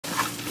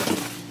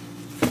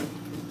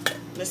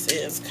this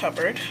is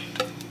covered.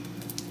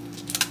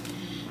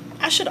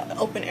 I should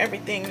open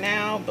everything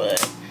now, but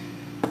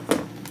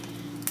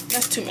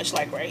that's too much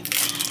like right.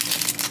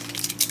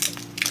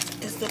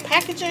 Is the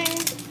packaging,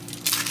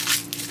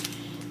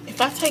 if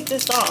I take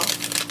this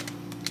off,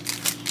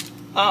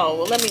 oh,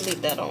 well, let me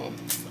leave that on.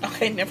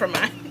 Okay, never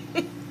mind.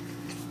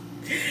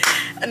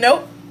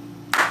 Nope.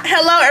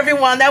 Hello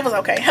everyone, that was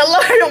okay. Hello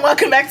everyone,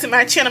 welcome back to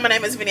my channel. My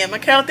name is Vinny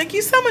Mikkel. Thank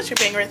you so much for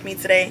being with me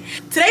today.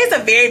 Today is a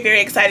very, very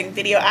exciting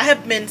video. I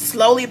have been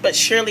slowly but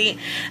surely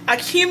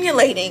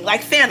accumulating,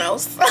 like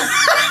Thanos,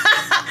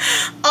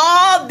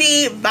 all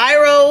the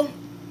viral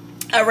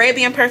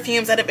Arabian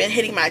perfumes that have been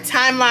hitting my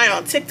timeline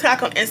on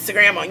TikTok, on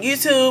Instagram, on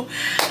YouTube.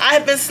 I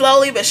have been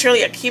slowly but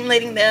surely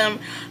accumulating them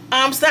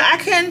so that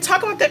I can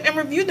talk about them and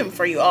review them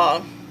for you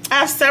all. I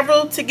have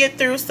several to get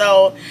through,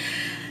 so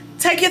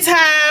take your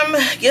time,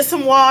 get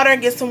some water,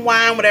 get some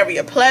wine, whatever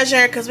your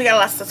pleasure, because we got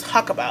lots to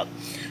talk about.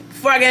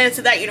 Before I get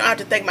into that, you know, I have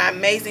to thank my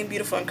amazing,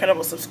 beautiful,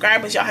 incredible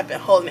subscribers. Y'all have been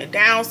holding it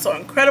down, so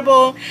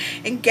incredible.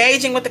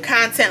 Engaging with the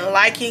content,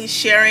 liking,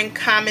 sharing,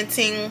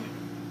 commenting,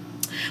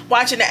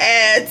 watching the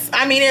ads.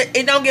 I mean,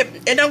 it don't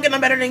get no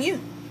better than you.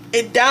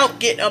 It don't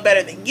get no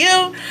better than you.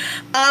 So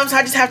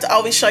I just have to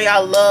always show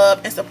y'all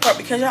love and support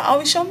because y'all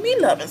always show me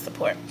love and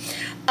support.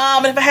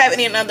 But if I have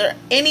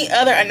any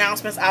other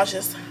announcements, I'll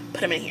just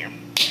put them in here.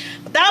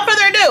 Without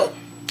further ado,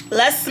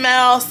 let's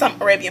smell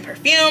some Arabian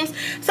perfumes.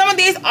 Some of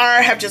these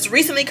have just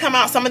recently come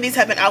out. Some of these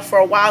have been out for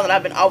a while, and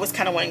I've been always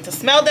kind of wanting to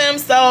smell them.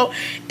 So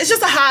it's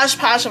just a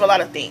hodgepodge of a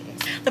lot of things.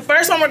 The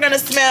first one we're going to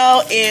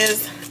smell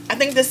is, I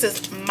think this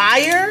is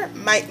Mayar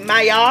by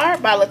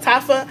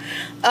Lattafa.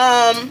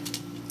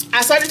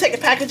 I started to take the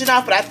packaging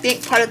off, but I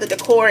think part of the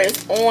decor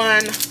is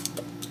on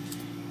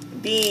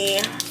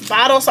the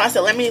bottle. So I said,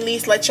 let me at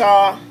least let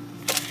y'all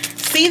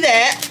see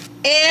that.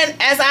 And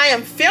as I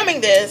am filming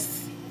this,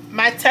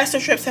 my tester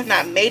strips have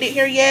not made it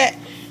here yet,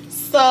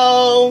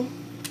 so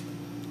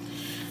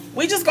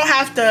we just gonna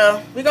have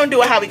to, we're gonna do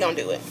it how we gonna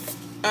do it.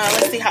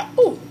 Let's see how.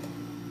 Ooh,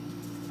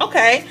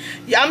 okay.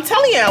 Yeah, I'm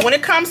telling you, when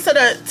it comes to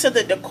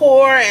the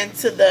decor and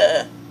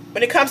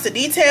when it comes to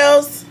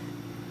details,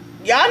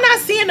 y'all not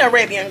seeing the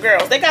Arabian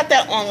girls. They got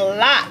that on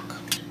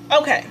lock.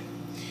 Okay,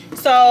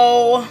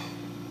 so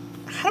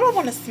how do I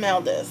want to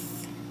smell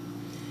this?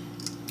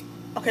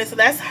 Okay, so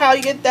that's how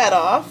you get that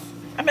off.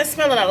 I've been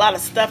smelling a lot of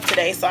stuff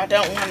today, so I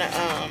don't want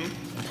to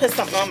put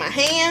something on my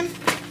hand.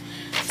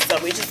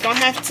 So we just gonna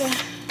have to.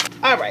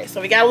 All right, so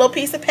we got a little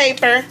piece of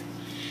paper.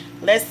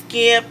 Let's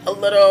give a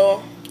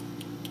little.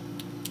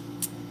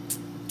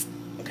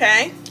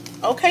 Okay,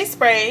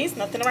 sprays.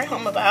 Nothing to write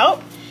home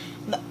about.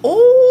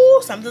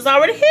 Ooh, something's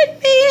already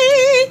hit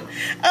me.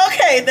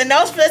 Okay, the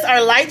notes for this are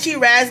lychee,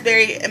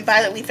 raspberry, and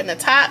violet leaf in the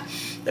top.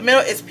 The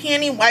middle is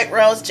peony, white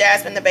rose,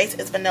 jasmine. The base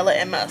is vanilla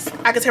and musk.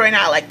 I can tell right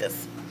now I like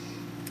this.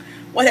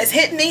 What has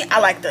hit me, I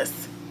like this.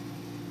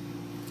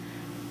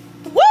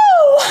 Woo!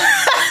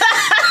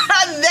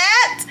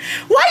 That,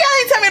 why y'all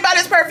didn't tell me about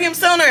this perfume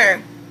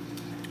sooner?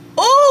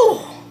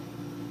 Ooh,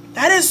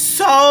 that is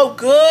so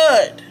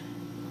good.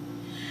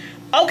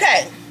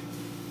 Okay,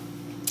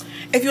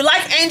 if you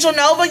like Angel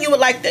Nova, you would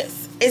like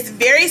this. It's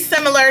very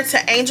similar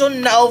to Angel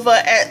Nova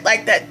at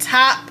like that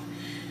top.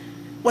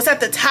 What's at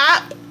the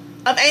top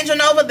of Angel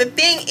Nova? The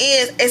thing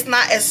is, it's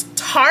not as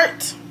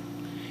tart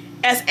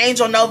as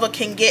Angel Nova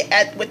can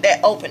get with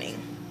that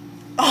opening.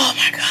 Oh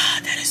my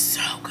god, that is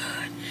so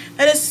good.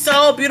 That is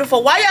so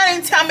beautiful. Why y'all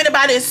didn't tell me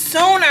about it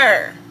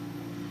sooner?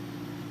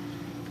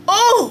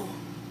 Oh,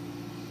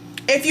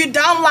 if you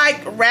don't like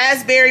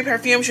raspberry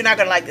perfumes, you're not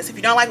gonna like this. If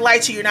you don't like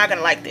lychee, you're not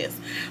gonna like this.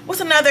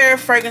 What's another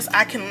fragrance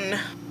I can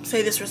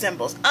say this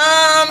resembles?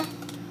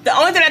 The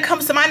only thing that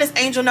comes to mind is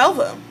Angel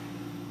Nova.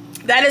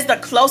 That is the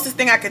closest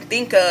thing I can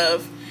think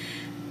of.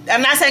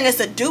 I'm not saying it's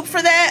a dupe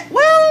for that.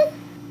 Well,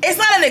 it's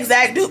not an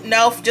exact dupe,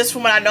 no, just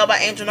from what I know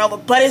about Angel Nova,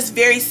 but it's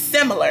very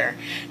similar.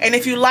 And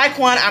if you like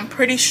one, I'm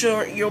pretty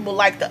sure you will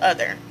like the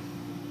other.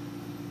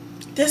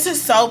 This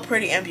is so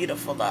pretty and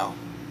beautiful, though.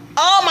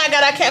 Oh my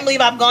god, I can't believe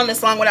I've gone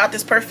this long without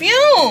this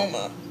perfume.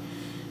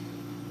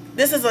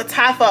 This is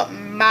Lattafa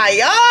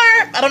Mayar.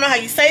 I don't know how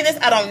you say this.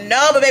 I don't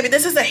know, but baby,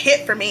 this is a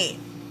hit for me.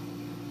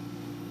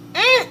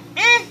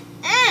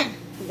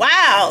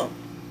 Wow.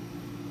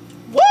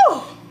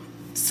 Woo.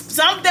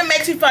 Something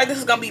makes me feel like this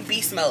is going to be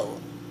beast mode.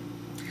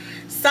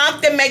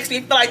 Something makes me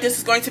feel like this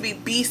is going to be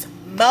beast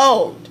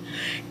mode.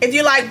 If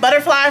you like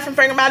Butterfly from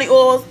Fragrant Body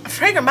Oils,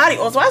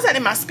 why is that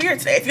in my spirit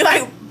today? If you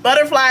like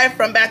Butterfly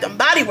from Bath &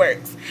 Body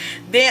Works,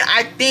 then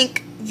I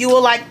think you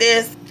will like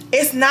this.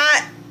 It's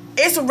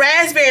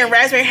raspberry, and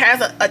raspberry has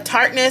a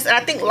tartness, and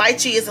I think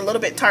lychee is a little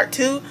bit tart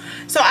too.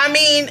 So I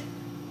mean,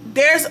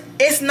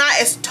 it's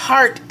not as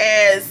tart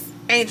as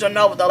Angel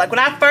Nova though. Like when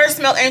I first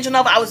smelled Angel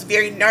Nova, I was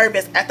very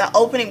nervous at the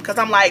opening because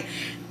I'm like,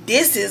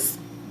 this is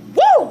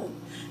woo.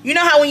 You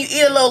know how when you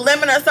eat a little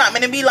lemon or something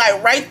and it be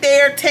like right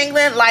there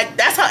tingling? Like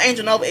that's how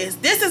Angel Nova is.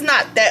 This is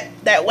not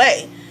that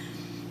way.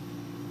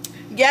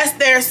 Yes,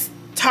 there's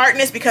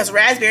tartness because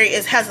raspberry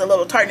has a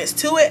little tartness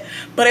to it,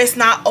 but it's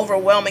not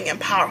overwhelming and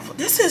powerful.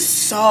 This is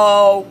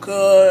so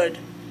good.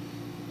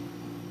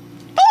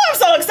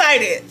 so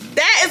excited.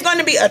 That is going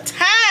to be a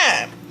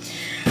time.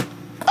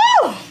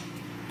 Oh,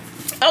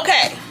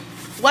 okay.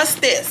 What's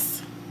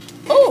this?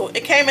 Oh,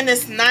 it came in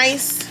this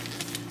nice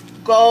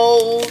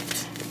gold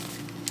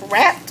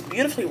wrapped,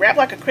 beautifully wrapped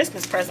like a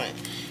Christmas present.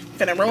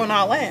 Finna ruin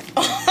all that.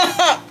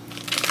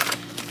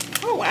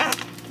 Oh wow,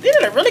 they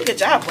did a really good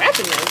job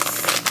wrapping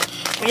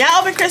this. When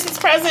y'all open Christmas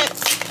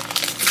presents,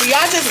 do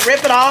y'all just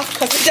rip it off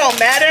because it don't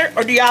matter,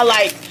 or do y'all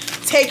like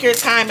take your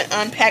time and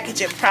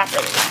unpackage it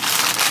properly?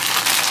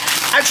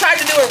 I tried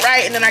to do it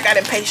right and then I got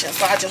impatient,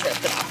 so I just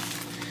ripped it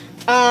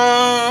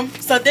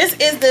off. So this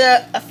is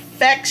the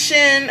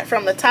Affection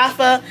from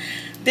Lattafa.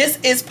 This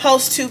is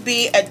supposed to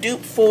be a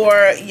dupe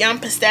for Yum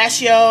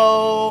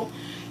Pistachio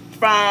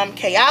from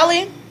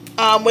Kayali,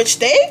 which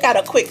they got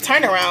a quick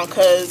turnaround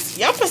because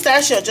Yum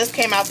Pistachio just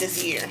came out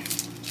this year.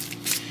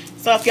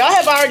 So if y'all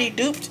have already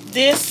duped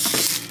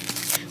this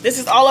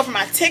is all over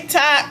my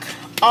TikTok,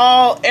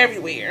 all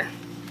everywhere.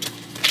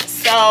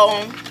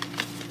 So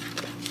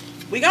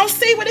we gonna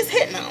see what it's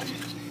hitting on.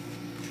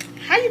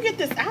 How you get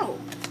this out?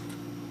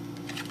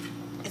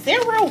 Is there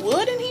real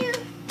wood in here?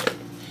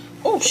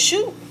 Oh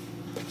shoot.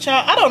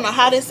 Child, I don't know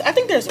how this, I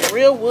think there's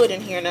real wood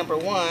in here, number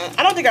one.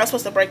 I don't think I was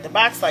supposed to break the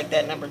box like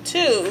that, number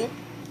two.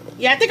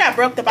 Yeah, I think I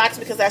broke the box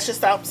because that just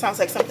sounds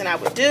like something I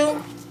would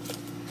do.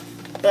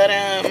 But,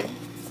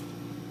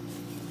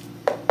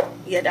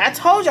 yeah, I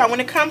told y'all when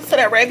it comes to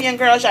the Arabian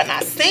girls, y'all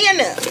not seeing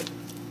them.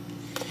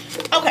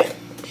 Okay,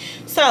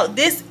 so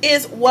this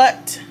is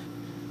what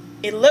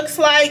it looks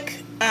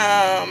like.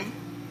 You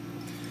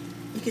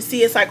can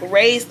see it's like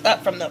raised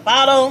up from the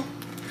bottle.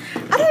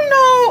 I don't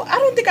know. I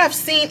don't think I've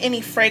seen any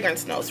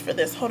fragrance notes for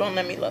this. Hold on,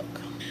 let me look.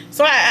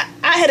 So I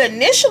had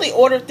initially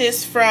ordered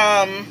this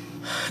from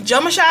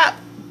Joma Shop,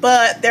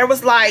 but there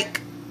was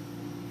like,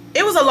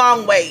 it was a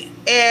long wait.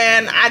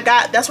 And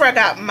that's where I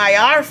got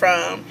Mayar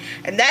from.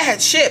 And that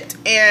had shipped.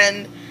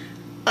 And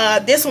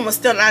this one was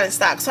still not in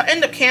stock. So I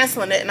ended up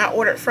canceling it and I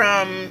ordered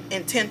from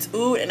Intense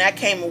Oud and that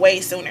came way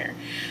sooner.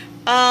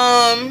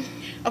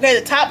 Okay,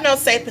 the top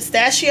notes say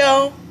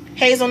pistachio,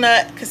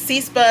 hazelnut,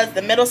 cassis buds.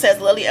 The middle says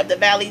lily of the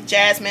valley,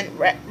 jasmine,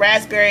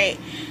 raspberry,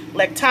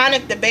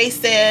 lactonic. The base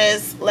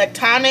says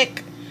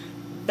lactonic,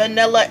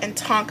 vanilla, and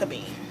tonka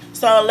bean.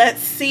 So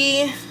let's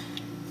see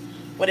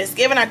what it's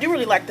giving. I do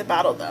really like the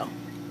bottle though.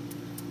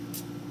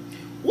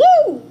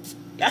 Woo!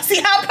 Y'all see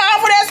how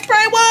powerful that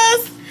spray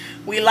was?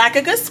 We like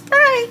a good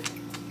spray.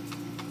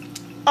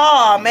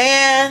 Oh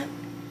man,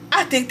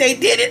 I think they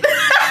did it.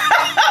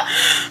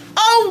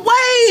 Oh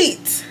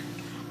wait!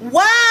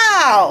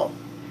 Wow!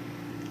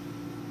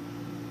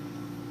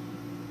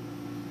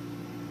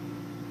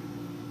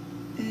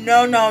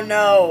 No, no,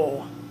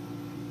 no.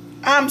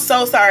 I'm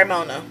so sorry,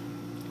 Mona.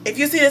 If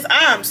you see this,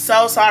 I'm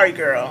so sorry,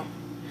 girl.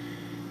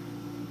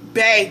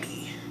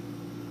 Baby.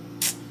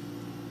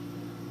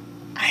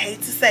 I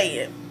hate to say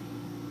it.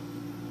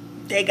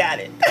 They got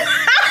it.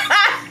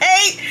 I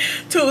hate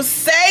to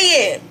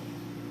say it.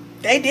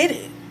 They did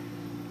it.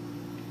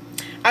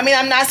 I mean,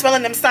 I'm not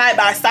smelling them side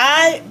by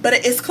side, but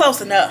it's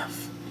close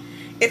enough.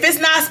 If it's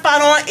not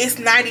spot on, it's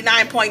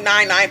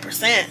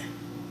 99.99%.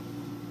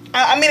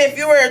 I mean, if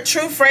you were a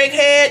true frag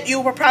head, you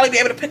would probably be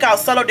able to pick out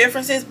subtle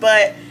differences,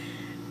 but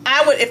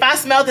I would, if I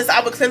smelled this, I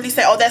would clearly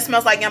say, oh, that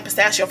smells like Yum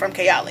Pistachio from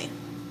Kayali.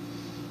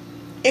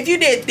 If you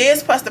did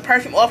this plus the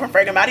perfume oil from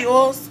Fragrant Body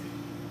Oils,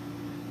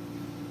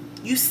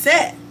 you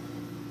set.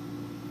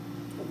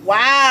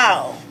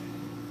 Wow.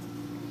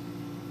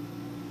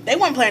 They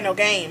weren't playing no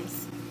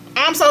games.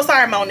 I'm so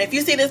sorry, Mona. If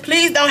you see this,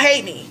 please don't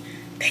hate me.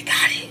 They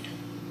got it.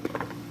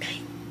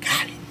 They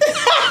got it.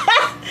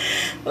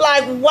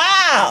 Like,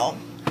 wow.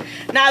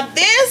 Now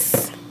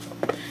this,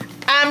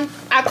 I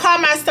call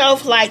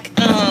myself like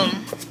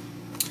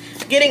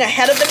getting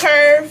ahead of the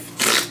curve.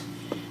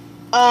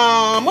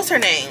 What's her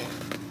name?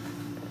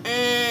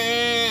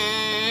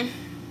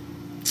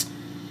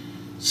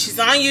 She's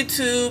on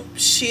YouTube.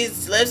 She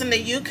lives in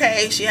the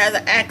UK. She has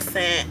an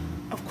accent.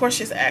 Of course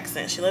she has an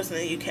accent. She lives in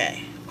the UK.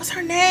 What's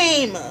her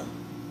name? Dang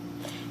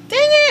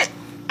it.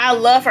 I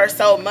love her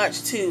so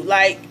much too.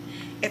 Like,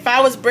 if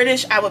I was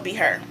British, I would be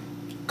her.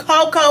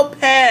 Coco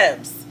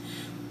Pebs.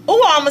 Oh,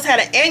 I almost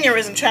had an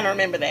aneurysm trying to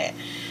remember that.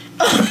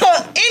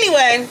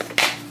 Anyway,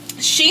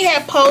 she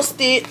had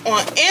posted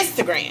on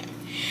Instagram.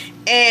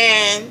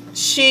 And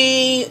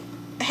she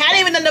hadn't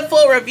even done the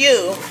full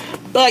review.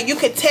 But you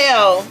could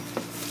tell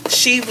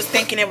she was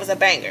thinking it was a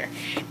banger.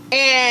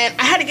 And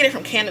I had to get it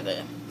from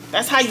Canada.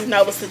 That's how you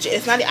know it's legit.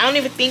 It's not, I don't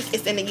even think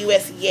it's in the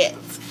US yet.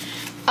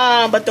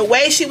 But the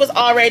way she was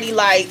already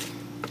like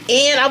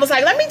in, I was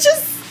like, let me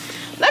just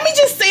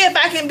see if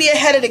I can be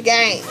ahead of the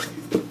game.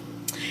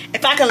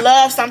 If I can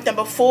love something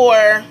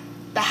before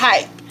the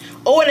hype.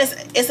 Oh, and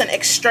it's an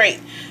extrait.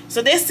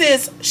 So this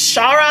is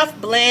Sharaf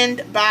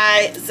Blend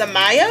by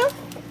Zimaya.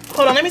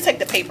 Hold on, let me take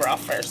the paper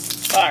off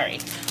first.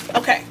 Sorry.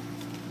 Okay.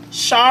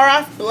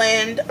 Sharaf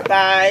Blend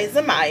by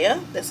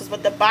Zimaya. This is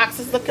what the box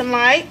is looking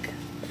like.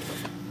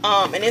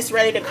 And it's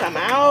ready to come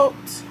out.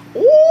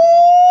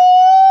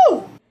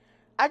 Ooh!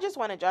 I just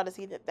wanted y'all to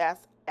see that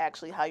that's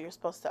actually how you're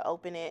supposed to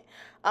open it.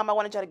 I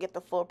wanted y'all to get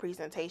the full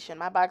presentation.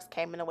 My box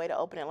came in a way to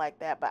open it like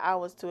that, but I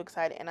was too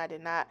excited and I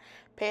did not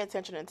pay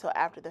attention until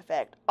after the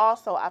fact.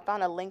 Also, I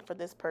found a link for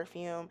this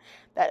perfume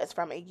that is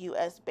from a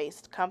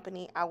US-based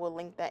company. I will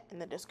link that in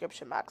the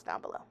description box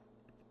down below.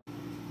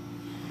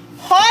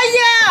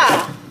 Oh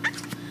yeah!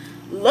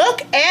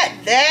 Look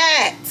at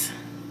that!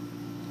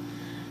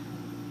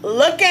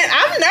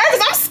 I'm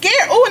nervous. I'm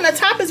scared. Oh, and the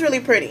top is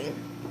really pretty.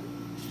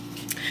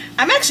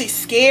 I'm actually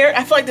scared.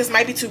 I feel like this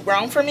might be too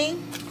grown for me.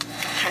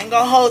 I ain't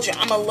gonna hold you.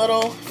 I'm a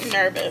little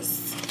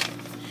nervous.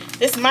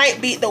 This might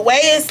be the way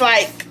it's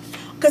like,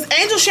 because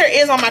Angel Share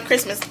is on my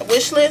Christmas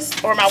wish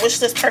list, or my wish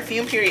list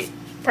perfume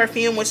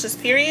wish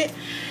list period.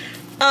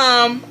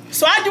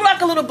 So I do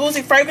like a little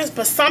boozy fragrance,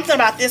 but something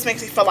about this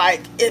makes me feel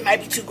like it might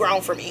be too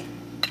grown for me.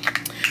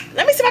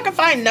 Let me see if I can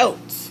find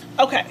notes.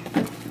 Okay.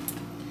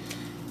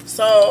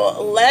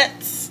 So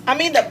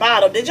the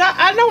bottle. Did y'all?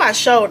 I know I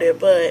showed it,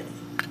 but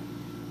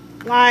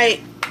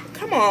like,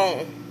 come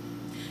on.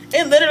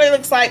 It literally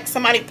looks like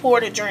somebody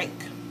poured a drink.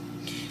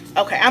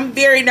 Okay, I'm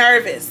very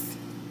nervous.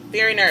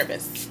 Very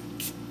nervous.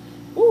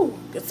 Ooh,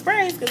 good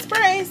sprays, good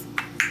sprays.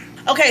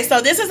 Okay,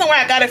 so this isn't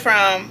where I got it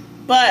from,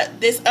 but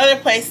this other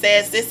place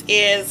says this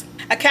is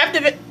a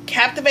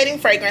captivating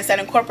fragrance that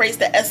incorporates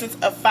the essence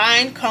of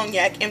fine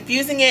cognac,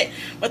 infusing it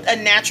with a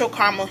natural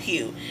caramel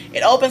hue.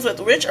 It opens with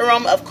rich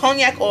aroma of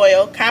cognac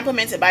oil,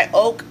 complemented by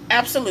oak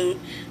absolute,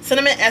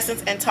 cinnamon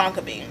essence, and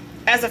tonka bean.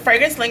 As the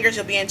fragrance lingers,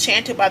 you'll be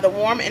enchanted by the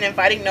warm and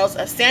inviting notes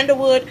of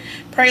sandalwood,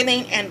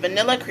 praline, and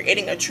vanilla,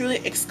 creating a truly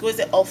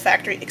exquisite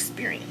olfactory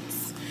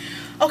experience.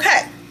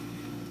 Okay.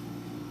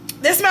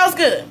 This smells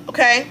good,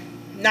 okay?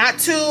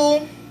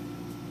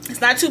 It's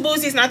not too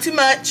boozy, it's not too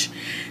much.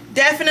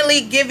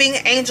 Definitely giving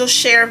Angel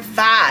Share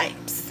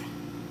vibes.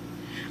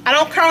 I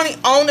don't currently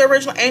own the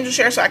original Angel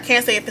Share, so I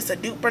can't say if it's a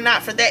dupe or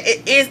not for that.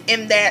 It is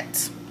in that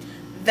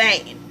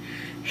vein.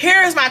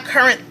 Here is my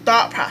current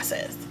thought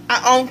process.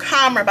 I own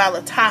Calmer by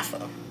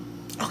Lattafa.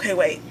 Okay,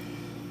 wait.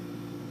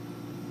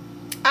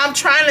 I'm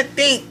trying to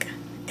think.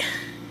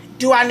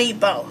 Do I need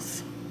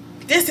both?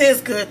 This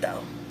is good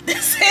though.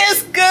 This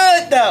is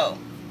good though.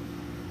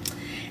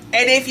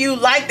 And if you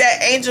like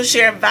that Angel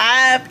Share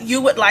vibe, you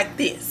would like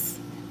this.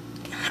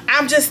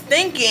 I'm just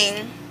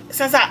thinking,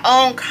 since I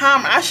own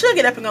Calmer, I should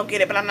get up and go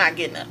get it, but I'm not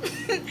getting up.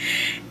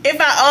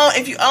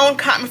 If you own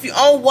Calmer, if you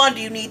own one,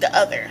 do you need the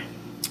other?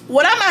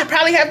 What I might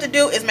probably have to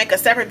do is make a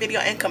separate video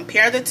and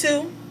compare the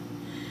two.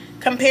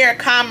 Compare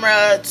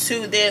Calmer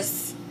to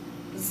this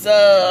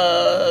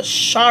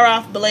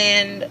Sharaf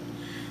Blend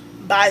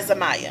by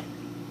Zimaya.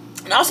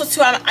 And also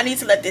too, I need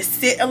to let this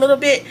sit a little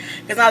bit,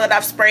 because now that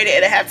I've sprayed it,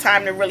 it'll have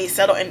time to really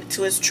settle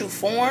into its true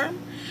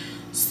form.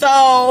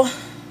 So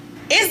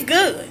it's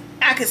good.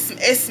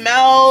 It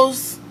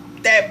smells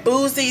that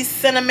boozy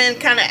cinnamon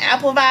kind of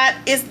apple vibe.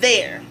 It's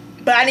there,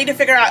 but I need to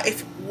figure out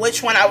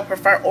which one I would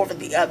prefer over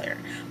the other,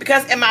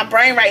 because in my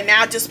brain right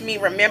now, just me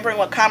remembering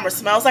what Calmer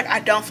smells like, I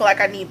don't feel like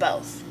I need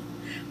both.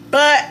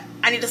 But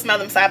I need to smell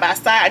them side by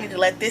side. I need to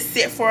let this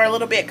sit for a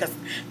little bit, because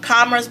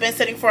Calmer's been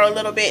sitting for a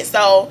little bit.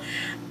 So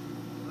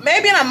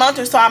maybe in a month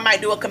or so, I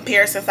might do a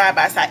comparison side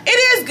by side.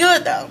 It is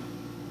good though.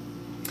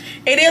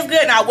 It is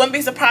good, and I wouldn't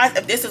be surprised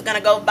if this is going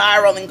to go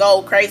viral and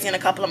go crazy in a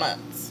couple of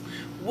months.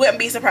 Wouldn't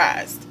be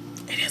surprised.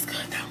 It is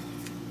good though.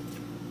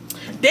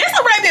 This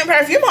Arabian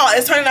perfume haul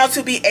is turning out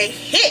to be a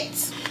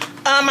hit.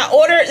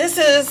 This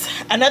is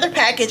another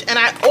package, and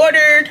I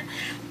ordered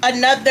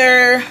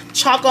another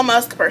Choco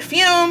Musk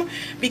perfume,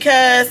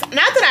 because not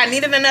that I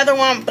needed another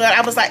one, but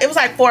I was like, it was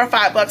like $4 or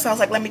 $5, so I was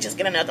like, let me just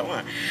get another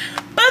one.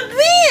 But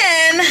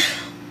then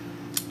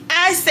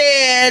I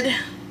said,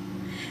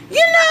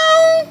 you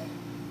know,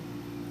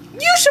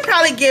 you should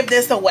probably give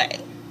this away,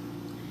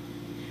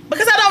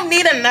 because I don't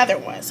need another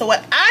one. So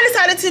what I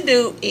decided to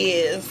do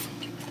is,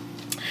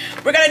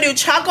 we're gonna do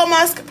Choco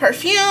Musk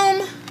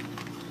perfume,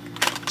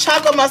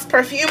 Choco Musk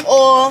perfume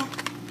oil,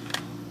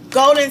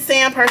 Golden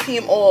Sand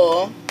perfume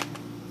oil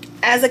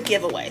as a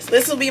giveaway. So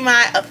this will be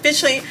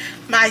officially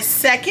my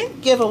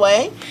second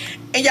giveaway.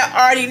 And y'all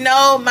already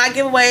know my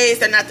giveaways,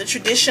 they're not the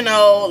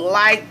traditional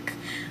like,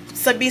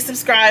 be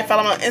subscribed,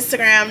 follow me on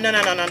Instagram.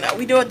 No.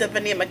 We do it the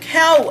Vanilla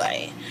McKell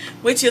way,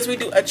 which is we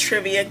do a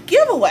trivia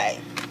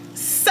giveaway.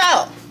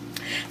 So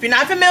if you're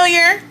not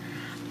familiar,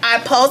 I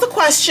pose a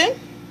question,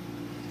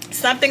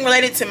 something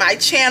related to my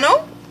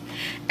channel,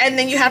 and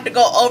then you have to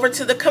go over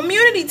to the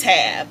community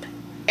tab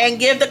and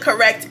give the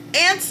correct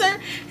answer,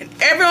 and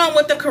everyone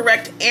with the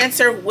correct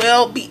answer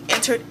will be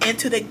entered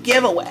into the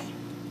giveaway.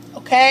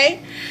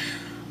 Okay?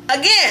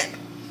 Again,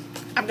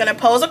 I'm going to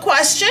pose a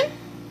question.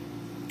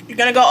 You're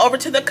going to go over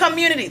to the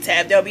community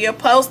tab. There'll be a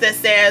post that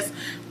says,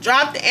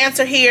 drop the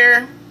answer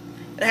here.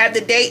 It'll have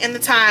the date and the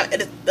time.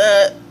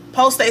 The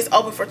post stays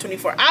open for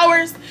 24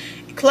 hours.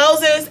 It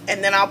closes,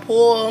 and then I'll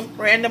pull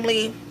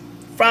randomly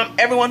from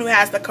everyone who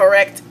has the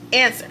correct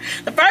answer.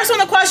 The first one,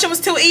 the question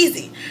was too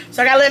easy,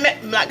 so I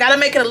gotta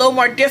make it a little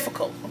more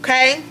difficult.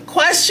 Okay,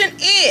 question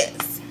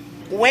is,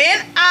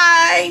 when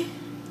I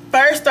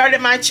first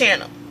started my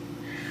channel,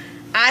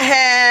 I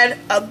had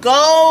a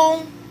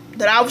goal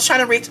that I was trying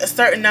to reach a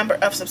certain number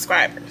of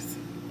subscribers.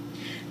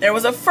 There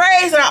was a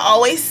phrase that I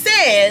always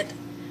said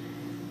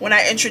when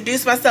I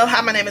introduced myself.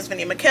 Hi, my name is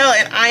Vinnie McKell,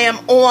 and I am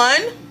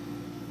on.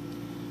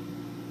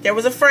 There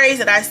was a phrase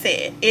that I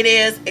said.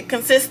 It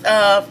consists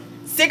of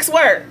 6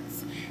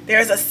 words.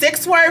 There's a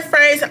 6-word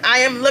phrase that I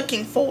am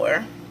looking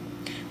for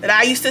that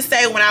I used to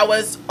say when I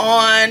was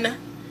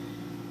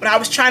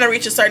trying to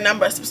reach a certain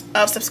number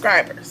of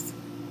subscribers.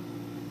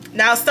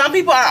 Now, some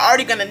people are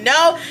already going to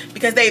know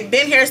because they've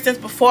been here since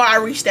before I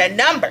reached that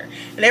number.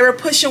 And they were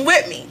pushing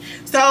with me.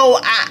 So,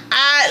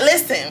 I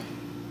listen,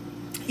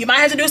 you might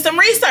have to do some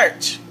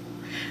research.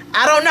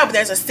 I don't know, but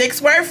there's a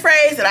 6-word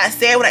phrase that I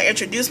said when I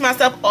introduced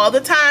myself all the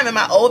time in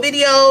my old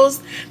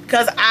videos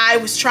because I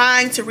was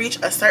trying to reach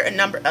a certain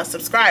number of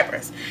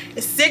subscribers.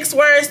 It's 6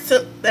 words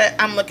that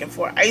I'm looking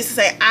for. I used to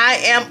say, I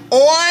am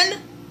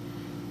on.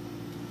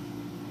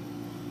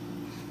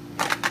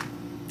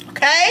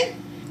 Okay?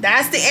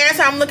 That's the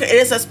answer I'm looking. It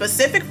is a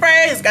specific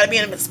phrase. It's got to be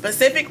in a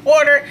specific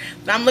order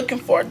that I'm looking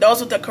for.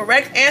 Those with the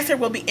correct answer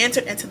will be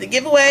entered into the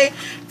giveaway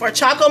for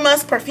Choco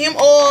Musk Perfume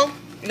Oil.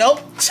 Nope.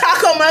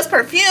 Choco Musk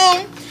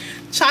Perfume.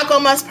 Choco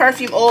Musk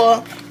Perfume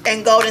Oil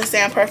and Golden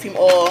Sand Perfume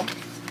Oil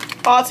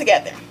all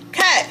together.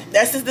 Okay,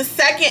 this is the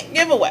second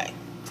giveaway.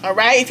 All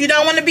right, if you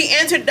don't want to be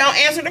entered, don't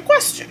answer the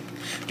question.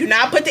 Do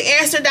not put the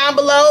answer down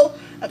below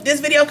of this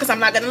video because I'm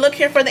not going to look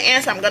here for the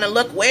answer. I'm going to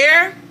look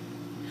where?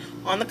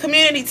 On the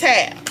community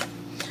tab.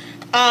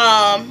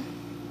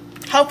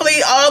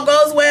 Hopefully all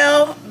goes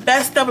well.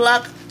 Best of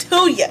luck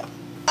to you.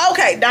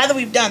 Okay, now that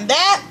we've done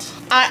that,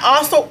 I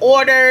also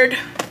ordered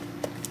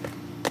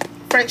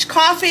French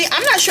coffee.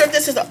 I'm not sure if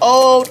this is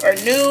old or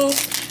new.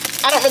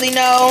 I don't really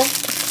know.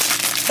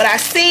 But I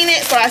seen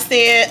it, so I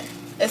said,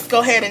 let's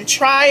go ahead and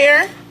try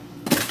her.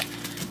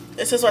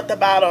 This is what the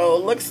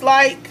bottle looks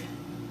like.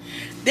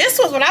 This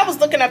was, when I was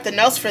looking up the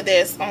notes for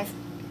this on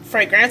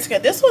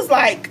Fragrantica, this was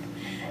like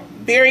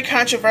very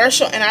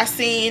controversial, and I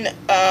seen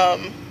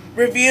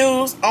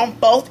reviews on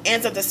both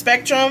ends of the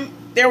spectrum.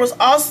 There was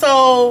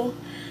also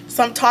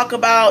some talk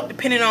about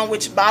depending on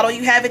which bottle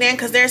you have it in,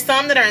 because there's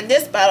some that are in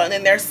this bottle and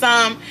then there's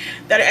some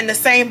that are in the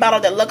same bottle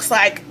that looks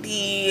like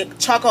the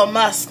Choco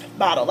Musk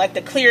bottle, like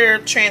the clear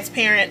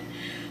transparent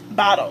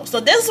bottle. So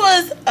this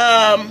was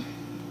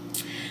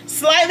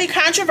slightly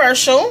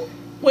controversial,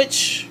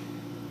 which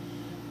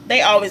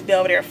they always be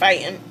over there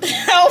fighting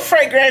on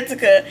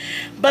Fragrantica,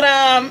 but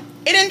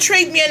it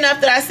intrigued me enough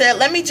that I said,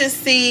 let me just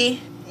see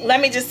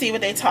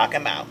what they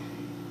talking about.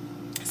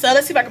 So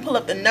let's see if I can pull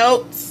up the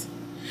notes.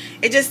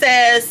 It just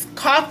says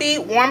coffee,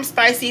 warm,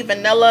 spicy,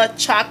 vanilla,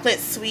 chocolate,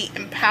 sweet,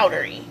 and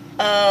powdery.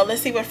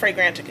 Let's see what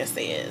Fragrantica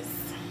says,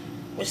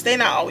 which they're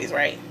not always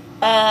right.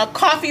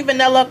 Coffee,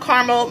 vanilla,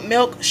 caramel,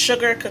 milk,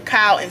 sugar,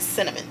 cacao, and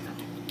cinnamon.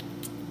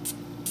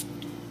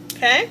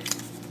 Okay.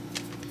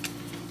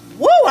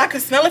 Woo, I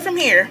can smell it from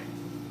here.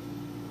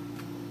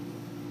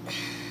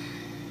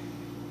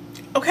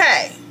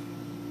 Okay.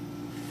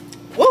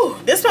 Woo,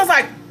 this smells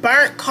like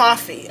burnt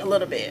coffee a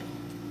little bit.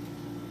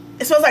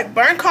 It smells like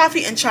burnt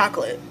coffee and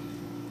chocolate.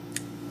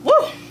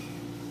 Woo!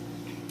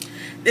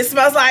 This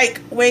smells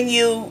like when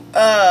you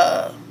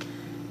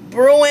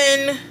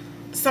brewing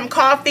some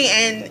coffee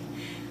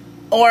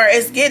or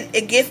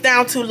it gets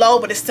down too low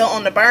but it's still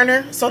on the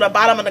burner, so the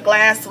bottom of the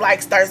glass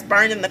like starts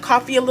burning the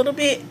coffee a little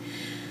bit.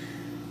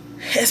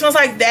 It smells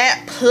like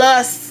that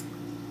plus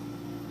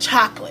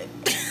chocolate.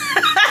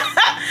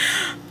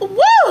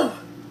 Woo!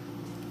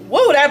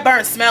 Woo, that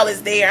burnt smell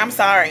is there. I'm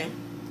sorry.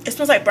 It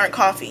smells like burnt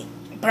coffee.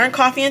 Burnt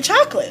coffee and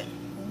chocolate.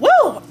 Woo!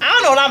 I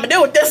don't know what I'm gonna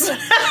do with this one.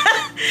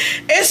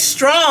 It's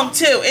strong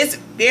too. It's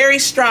very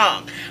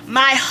strong.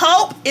 My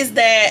hope is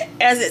that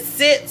as it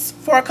sits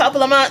for a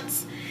couple of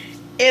months,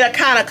 it'll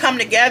kind of come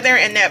together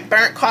and that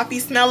burnt coffee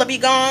smell will be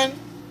gone.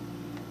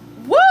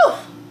 Woo!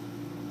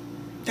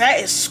 That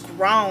is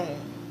strong.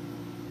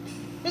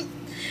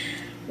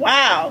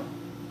 Wow.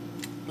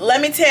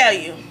 Let me tell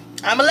you,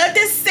 I'm gonna let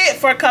this sit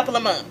for a couple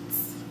of months.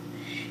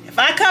 If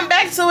I come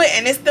back to it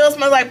and it still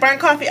smells like burnt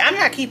coffee, I'm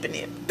not keeping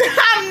it.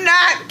 I'm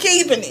not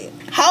keeping it.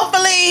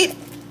 Hopefully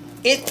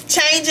it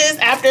changes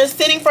after it's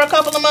sitting for a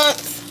couple of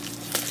months.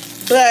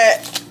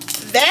 But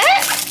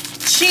that,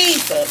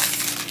 Jesus.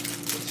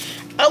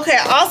 Okay,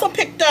 I also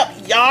picked up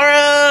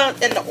Yara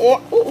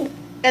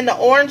in the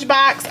orange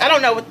box. I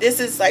don't know what this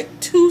is, like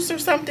Tous or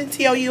something,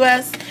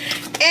 T-O-U-S.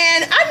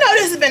 And I know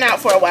this has been out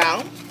for a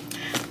while.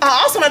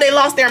 I also know they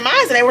lost their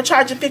minds and they were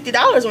charging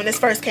 $50 when this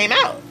first came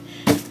out.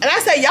 And I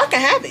said, y'all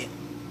can have it.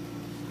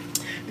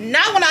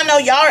 Not when I know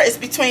Yara is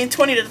between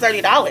 $20 to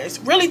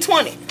 $30. Really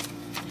 $20.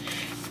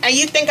 And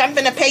you think I'm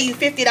gonna pay you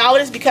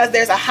 $50 because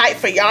there's a hype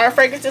for Yara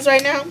fragrances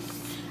right now?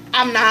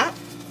 I'm not.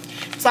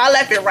 So I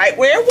left it right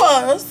where it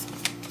was.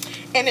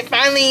 And it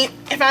finally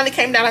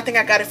came down. I think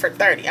I got it for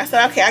 $30. I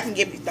said, okay, I can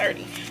give you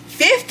 $30.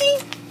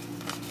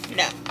 $50?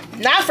 No.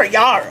 Not for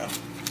Yara.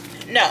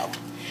 No.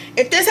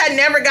 If this had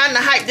never gotten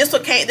the hype, this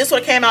would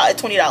have came out at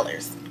 $20.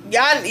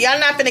 Y'all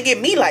not gonna get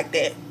me like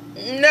that.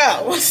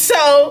 No.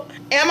 So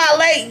am I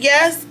late?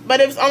 Yes, but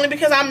it was only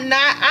because I'm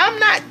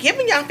not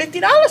giving y'all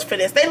 $50 for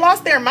this. They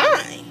lost their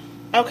mind.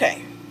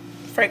 Okay.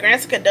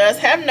 Fragrantica does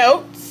have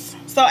notes.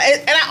 So,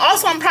 and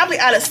I'm probably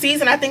out of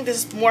season. I think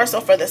this is more so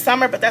for the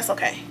summer, but that's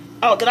okay.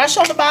 Oh, did I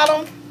show the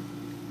bottle?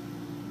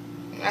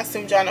 I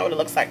assume y'all know what it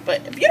looks like,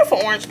 but a beautiful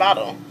orange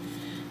bottle.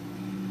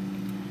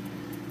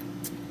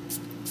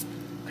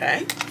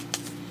 Okay.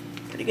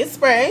 Pretty good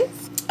sprays.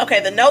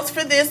 Okay, the notes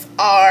for this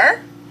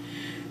are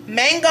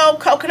mango,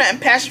 coconut, and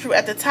passion fruit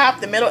at the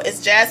top. The middle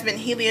is jasmine,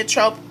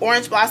 heliotrope,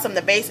 orange blossom.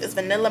 The base is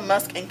vanilla,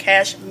 musk, and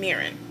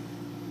cashmere.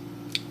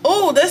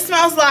 Ooh, this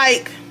smells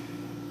like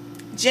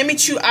Jimmy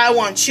Choo I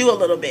Want You a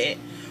little bit.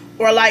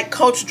 Or like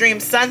Coach Dream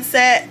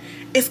Sunset.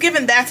 It's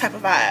giving that type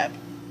of vibe.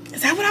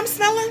 Is that what I'm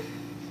smelling?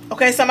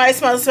 Okay, somebody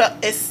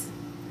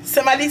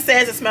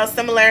says it smells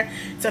similar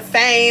to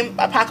Fame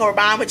by Paco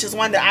Rabanne, which is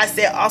one that I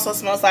said also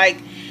smells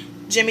like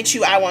Jimmy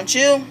Choo I Want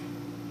You.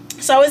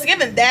 So it's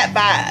giving that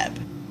vibe.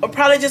 Or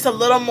probably just a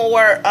little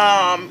more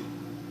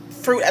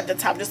fruit at the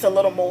top, just a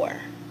little more.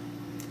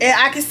 And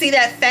I can see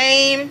that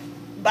Fame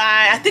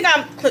by, I think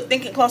I'm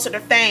thinking closer to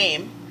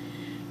Fame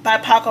by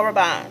Paco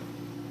Rabanne.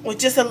 With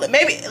just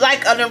maybe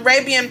like an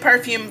Arabian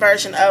perfume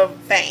version of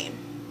Fame.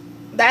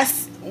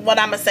 That's what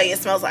I'm going to say it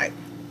smells like.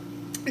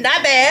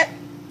 Not bad.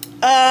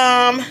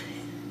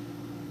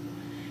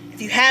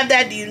 If you have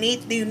that, do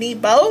you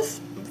need both?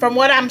 From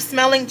what I'm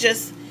smelling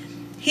just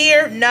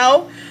here,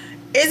 no.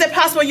 Is it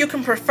possible you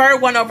can prefer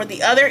one over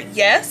the other?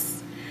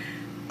 Yes.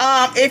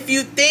 If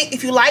you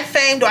like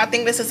Fame, do I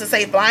think this is a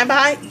safe blind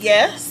buy?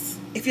 Yes.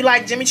 If you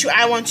like Jimmy Choo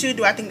I Want You,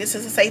 do I think this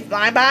is a safe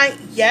blind buy?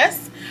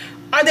 Yes.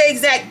 Are they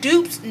exact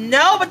dupes?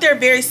 No, but they're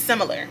very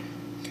similar.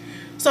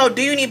 So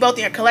do you need both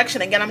in your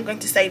collection? Again, I'm going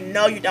to say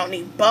no, you don't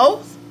need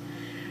both.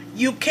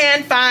 You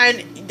can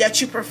find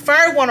that you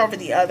prefer one over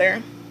the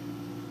other,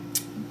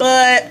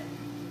 but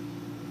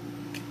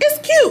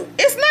it's cute.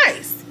 It's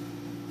nice.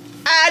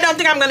 I don't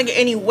think I'm going to get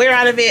any wear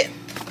out of it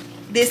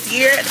this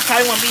year. It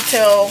probably won't be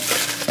till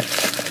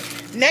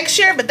next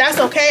year, but that's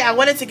okay. I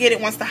wanted to get it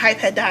once the hype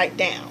had died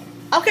down.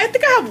 Okay, I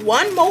think I have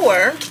one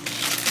more.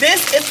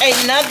 This is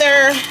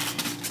another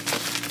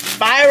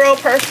viral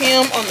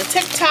perfume on the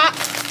TikTok.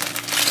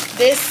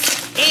 This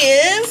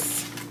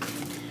is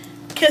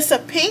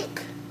Qissa Pink.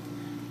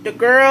 The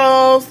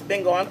girls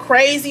been going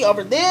crazy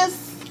over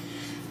this.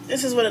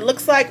 This is what it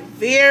looks like.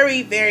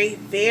 Very, very,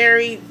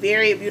 very,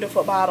 very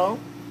beautiful bottle.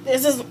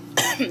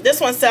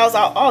 This one sells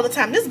out all the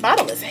time. This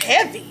bottle is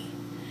heavy.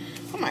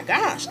 Oh my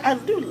gosh, I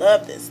do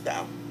love this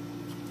though.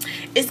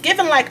 It's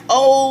giving like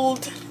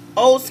old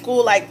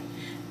school like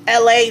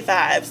LA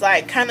vibes,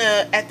 like kind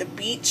of at the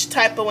beach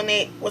type of when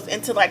they was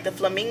into like the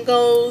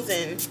flamingos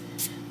and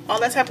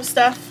all that type of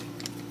stuff.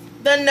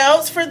 The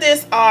notes for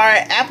this are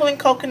apple and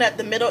coconut.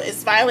 The middle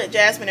is violet,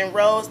 jasmine, and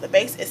rose. The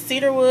base is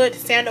cedarwood,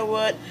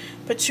 sandalwood,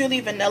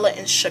 patchouli, vanilla,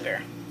 and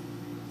sugar.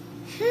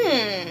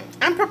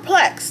 I'm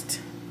perplexed.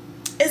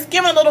 It's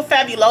giving a little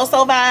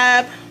Fabuloso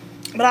vibe,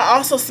 but I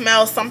also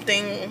smell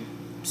something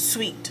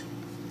sweet.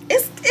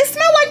 It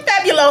smells like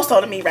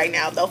Fabuloso to me right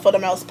now, though, for the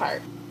most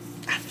part.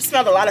 I've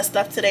smelled a lot of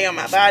stuff today on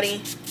my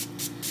body,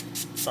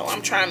 so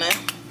I'm trying to...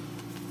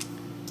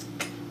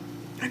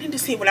 I need to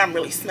see what I'm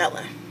really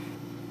smelling.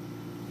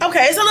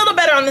 Okay, it's a little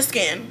better on the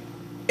skin.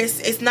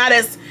 It's not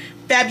as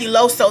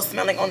Fabuloso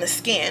smelling on the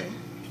skin.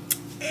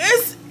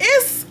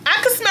 I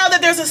can smell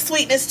that there's a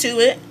sweetness to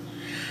it.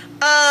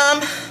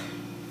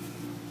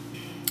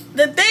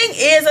 The thing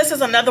is, this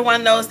is another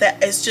one of those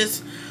that is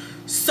just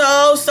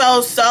so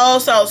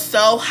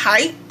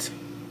hyped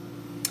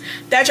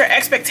that your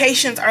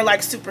expectations are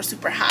like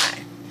super high.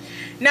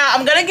 Now,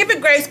 I'm gonna give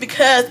it grace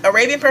because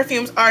Arabian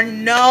Perfumes are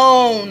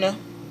known,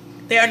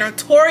 they are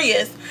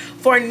notorious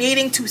for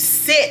needing to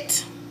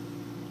sit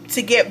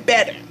to get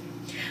better.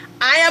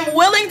 I am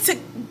willing to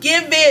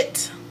give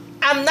it,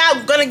 I'm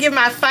not gonna give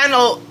my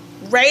final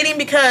rating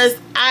because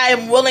I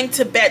am willing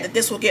to bet that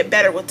this will get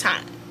better with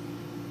time.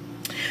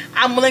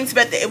 I'm willing to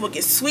bet that it will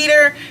get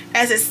sweeter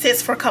as it sits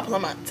for a couple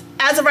of months.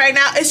 As of right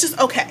now, it's just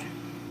okay.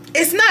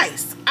 It's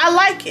nice. I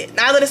like it.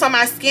 Now that it's on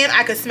my skin,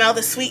 I can smell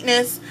the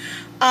sweetness.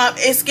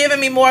 It's giving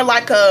me more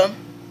like a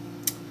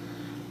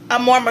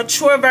more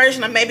mature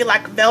version of maybe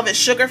like Velvet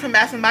Sugar from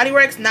Bath & Body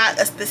Works. Not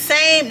the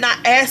same, not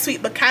as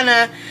sweet, but kind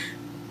of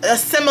a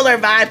similar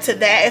vibe to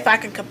that if I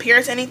can compare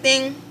it to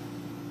anything.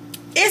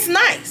 It's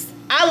nice.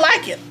 I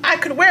like it. I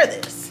could wear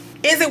this.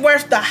 Is it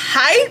worth the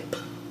hype?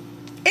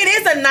 It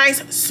is a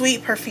nice,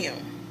 sweet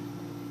perfume.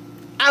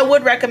 I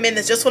would recommend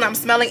this just when I'm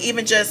smelling,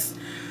 even just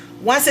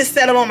once it's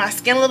settled on my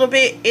skin a little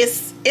bit.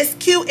 It's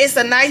cute. It's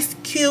a nice,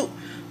 cute,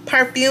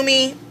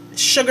 perfumey,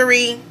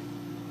 sugary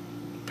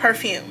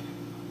perfume.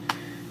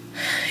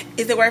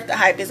 Is it worth the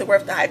hype? Is it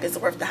worth the hype? Is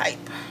it worth the hype?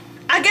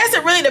 I guess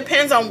it really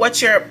depends on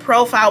what your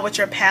profile, what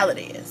your palette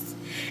is.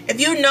 If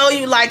you know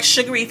you like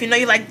sugary, if you know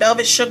you like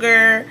Velvet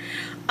Sugar,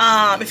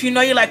 if you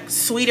know you like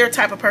sweeter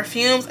type of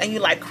perfumes and you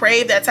like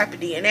crave that type of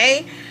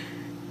DNA,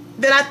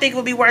 then I think it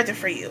would be worth it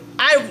for you.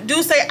 I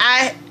do say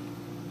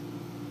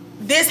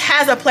this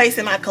has a place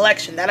in my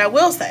collection, that I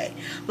will say.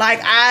 Like,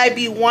 I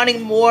be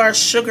wanting more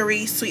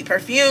sugary, sweet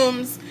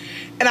perfumes,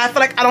 and I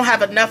feel like I don't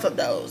have enough of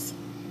those.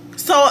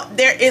 So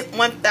there is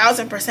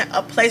 1000%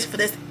 a place for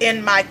this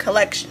in my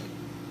collection.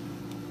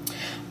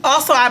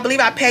 Also, I believe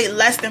I paid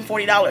less than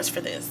 $40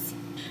 for this.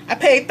 I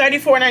paid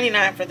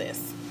 $34.99 for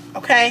this.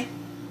 Okay?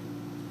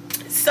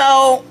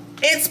 So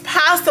it's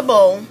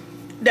possible,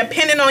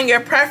 depending on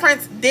your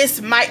preference,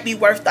 this might be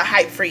worth the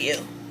hype for you.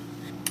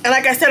 And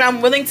like I said,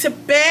 I'm willing to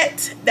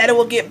bet that it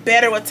will get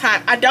better with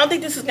time. I don't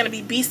think this is going to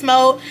be beast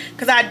mode,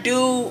 because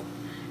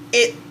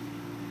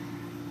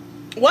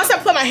once I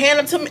put my hand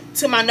up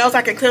to my nose,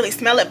 I can clearly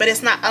smell it, but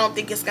it's not, I don't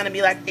think it's going to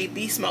be like a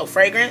beast mode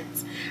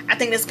fragrance. I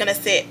think it's going to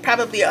sit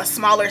probably a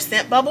smaller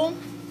scent bubble.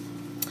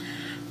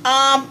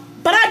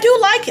 But I do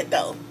like it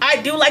though.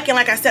 I do like it.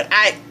 Like I said,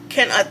 I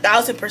can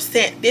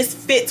 1000%. This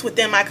fits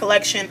within my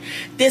collection.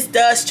 This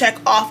does check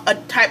off a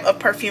type of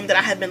perfume that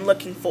I have been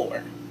looking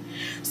for.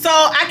 So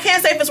I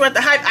can't say if it's worth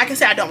the hype. I can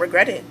say I don't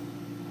regret it.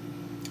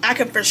 I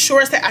can for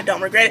sure say I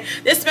don't regret it.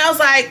 This smells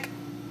like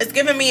it's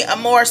giving me a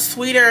more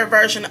sweeter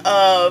version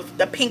of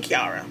the Pink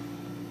Yara.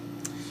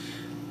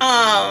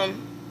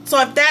 So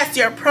if that's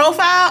your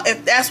profile,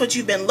 if that's what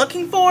you've been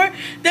looking for,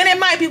 then it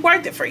might be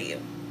worth it for you.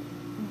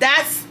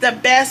 That's the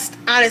best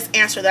honest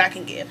answer that I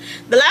can give.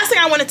 The last thing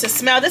I wanted to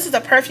smell, this is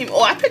a perfume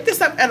oil. I picked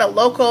this up at a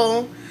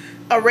local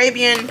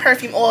Arabian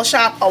perfume oil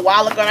shop a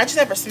while ago, and I just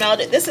never smelled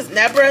it. This is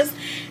Nebra's,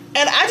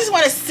 and I just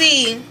want to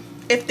see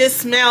if this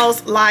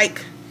smells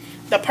like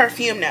the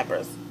perfume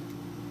Nebra's.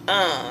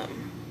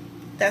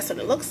 That's what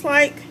it looks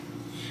like.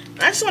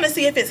 I just want to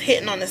see if it's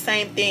hitting on the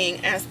same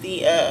thing as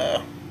the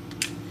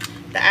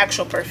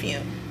actual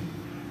perfume.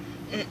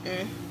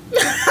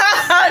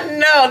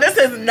 No, this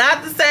is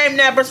not the same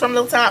Nebra's from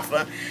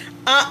Lattafa.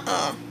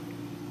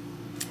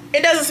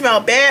 It doesn't smell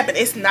bad, but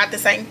it's not the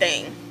same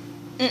thing.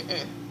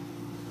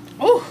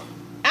 Ooh,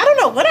 I don't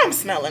know what I'm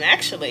smelling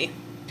actually.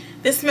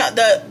 This smell,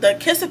 the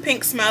Qissa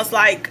Pink smells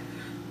like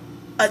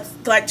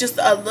just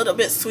a little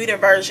bit sweeter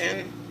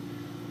version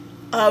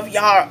of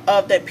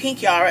the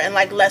Pink Yara, and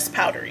like less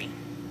powdery.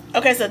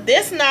 Okay, so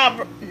this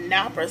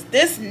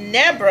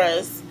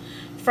Nebra's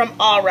from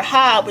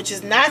Rehab, which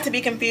is not to be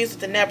confused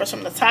with the Nebra's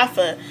from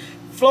Lattafa.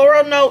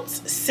 Floral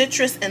notes,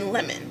 citrus, and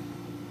lemon.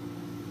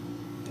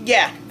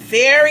 Yeah,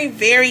 very,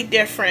 very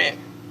different.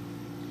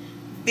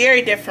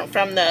 Very different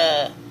from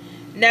the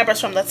Nebra's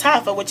from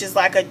Lattafa, which is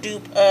like a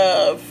dupe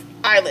of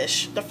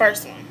Eilish, the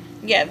first one.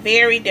 Yeah,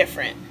 very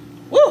different.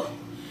 Woo!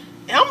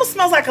 It almost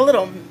smells like a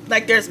little,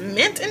 like there's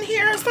mint in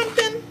here or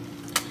something.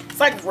 It's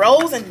like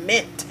rose and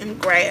mint and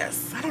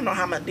grass. I don't know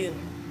how I'm gonna do.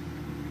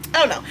 I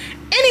don't know.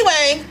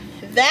 Anyway,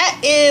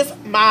 that is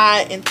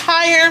my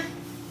entire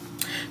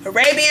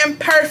Arabian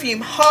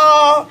perfume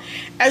haul.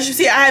 As you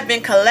see, I have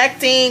been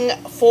collecting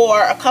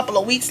for a couple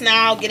of weeks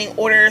now, getting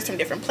orders from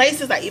different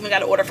places. I even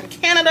got an order from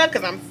Canada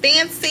because I'm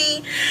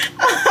fancy.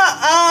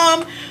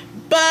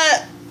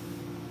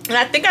 And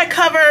I think I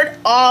covered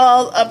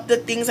all of the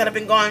things that have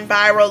been going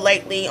viral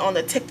lately on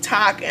the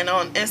TikTok and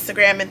on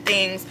Instagram and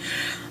things.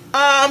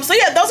 So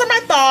yeah, those are my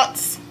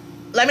thoughts.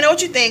 Let me know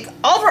what you think.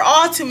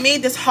 Overall, to me,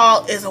 this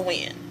haul is a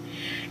win.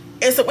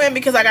 It's a win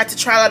because I got to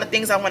try a lot of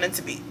things I wanted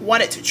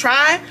to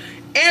try.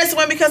 And it's a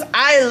win because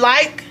I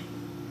like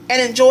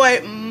and enjoy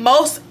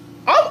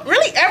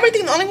really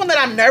everything. The only one that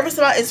I'm nervous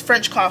about is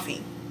French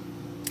coffee.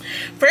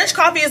 French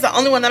coffee is the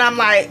only one that I'm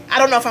like, I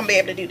don't know if I'm going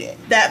to be able to do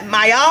that. That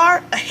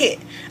Mayar, a hit.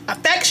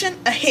 Affection,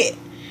 a hit.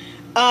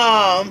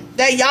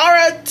 That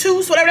Yara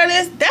Tous, whatever that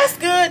is, that's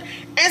good.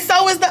 And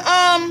so is the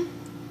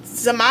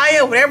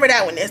Zimaya, whatever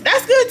that one is.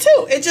 That's good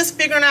too. It's just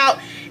figuring out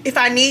if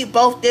I need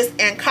both this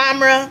and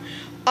camera.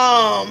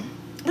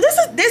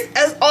 This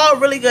is all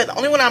really good. The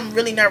only one I'm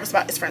really nervous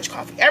about is French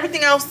coffee.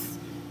 Everything else,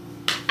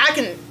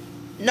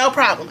 no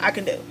problem, I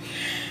can do.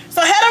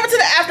 So head over to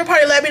the after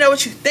party. Let me know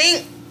what you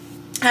think.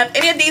 Have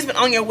any of these been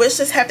on your wish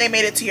list? Have they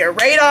made it to your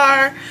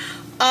radar?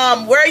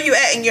 Where are you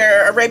at in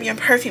your Arabian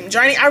perfume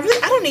journey? I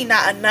don't need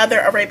not another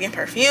Arabian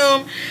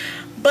perfume.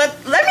 But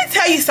let me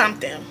tell you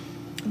something.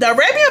 The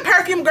Arabian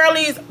perfume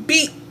girlies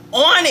be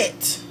on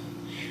it.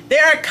 They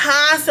are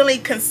constantly,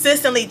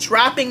 consistently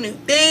dropping new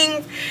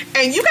things.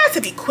 And you got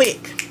to be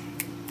quick.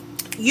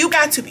 You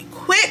got to be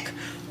quick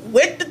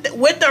with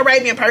the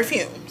Arabian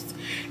perfumes.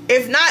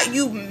 If not,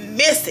 you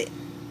miss it.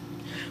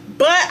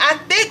 But I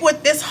think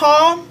with this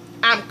haul,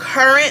 I'm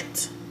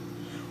current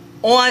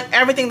on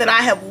everything that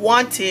I have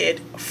wanted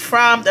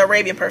from the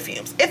Arabian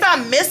perfumes. If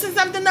I'm missing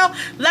something though,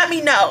 let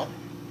me know.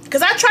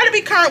 Because I try to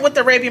be current with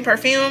the Arabian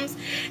perfumes.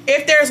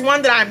 If there's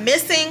one that I'm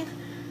missing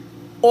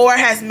or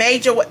has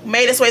made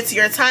its way to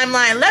your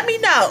timeline, let me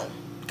know.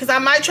 Because I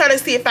might try to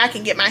see if I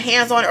can get my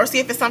hands on it or see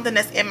if it's something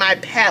that's in my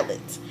palette.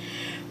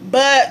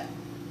 But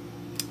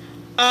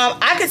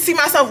I could see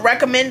myself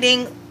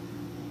recommending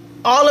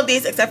all of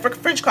these except for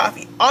French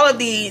coffee. All of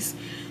these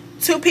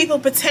to people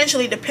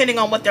potentially depending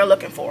on what they're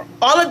looking for.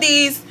 All of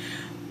these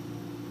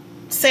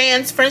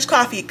sans French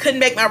coffee couldn't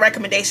make my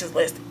recommendations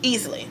list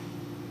easily.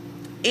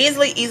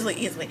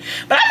 Easily.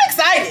 But I'm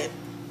excited.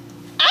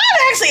 I'm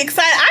actually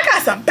excited. I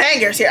got some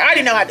bangers here. I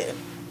already know I do.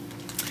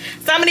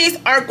 Some of these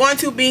are going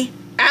to be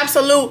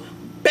absolute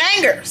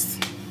bangers.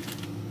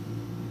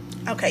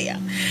 Okay, yeah.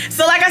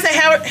 So like I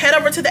said, head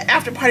over to the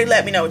after party.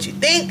 Let me know what you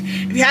think.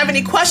 If you have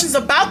any questions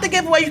about the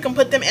giveaway, you can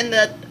put them in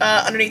the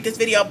underneath this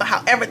video. But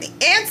however, the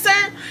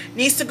answer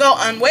needs to go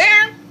on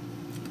where?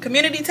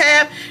 Community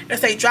tab. It'll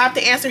say drop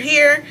the answer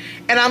here.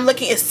 And I'm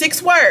looking at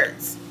 6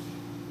 words.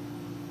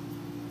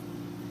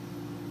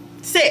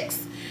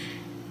 6.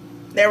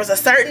 There was a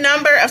certain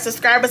number of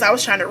subscribers I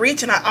was trying to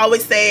reach, and I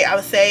would say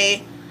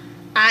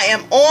I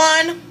am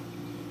on.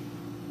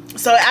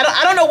 So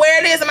I don't know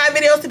where it is in my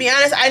videos, to be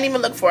honest. I didn't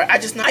even look for it. I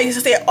just know I used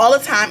to say it all the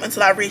time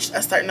until I reached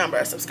a certain number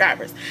of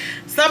subscribers.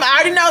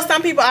 I already know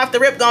some people off the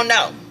rip gonna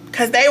know,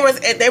 because they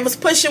was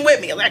pushing with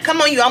me. Like,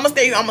 come on, you almost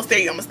there, you almost there,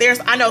 you almost there.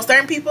 So I know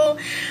certain people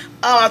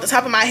off the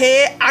top of my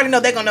head, I already know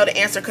they're gonna know the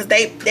answer because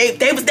they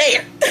was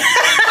there.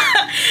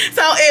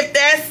 So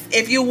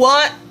if you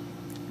want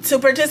to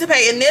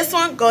participate in this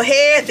one, go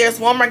ahead. There's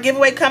one more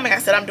giveaway coming. I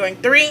said I'm doing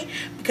 3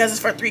 because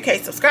it's for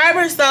 3K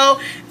subscribers. So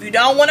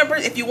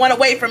if you want to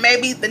wait for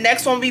maybe the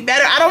next one will be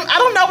better. I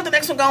don't know what the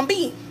next one gonna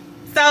be.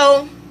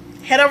 So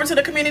head over to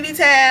the community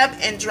tab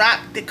and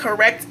drop the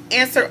correct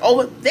answer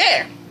over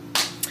there.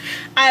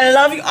 I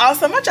love you all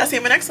so much. I'll see you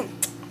in the next one.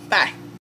 Bye.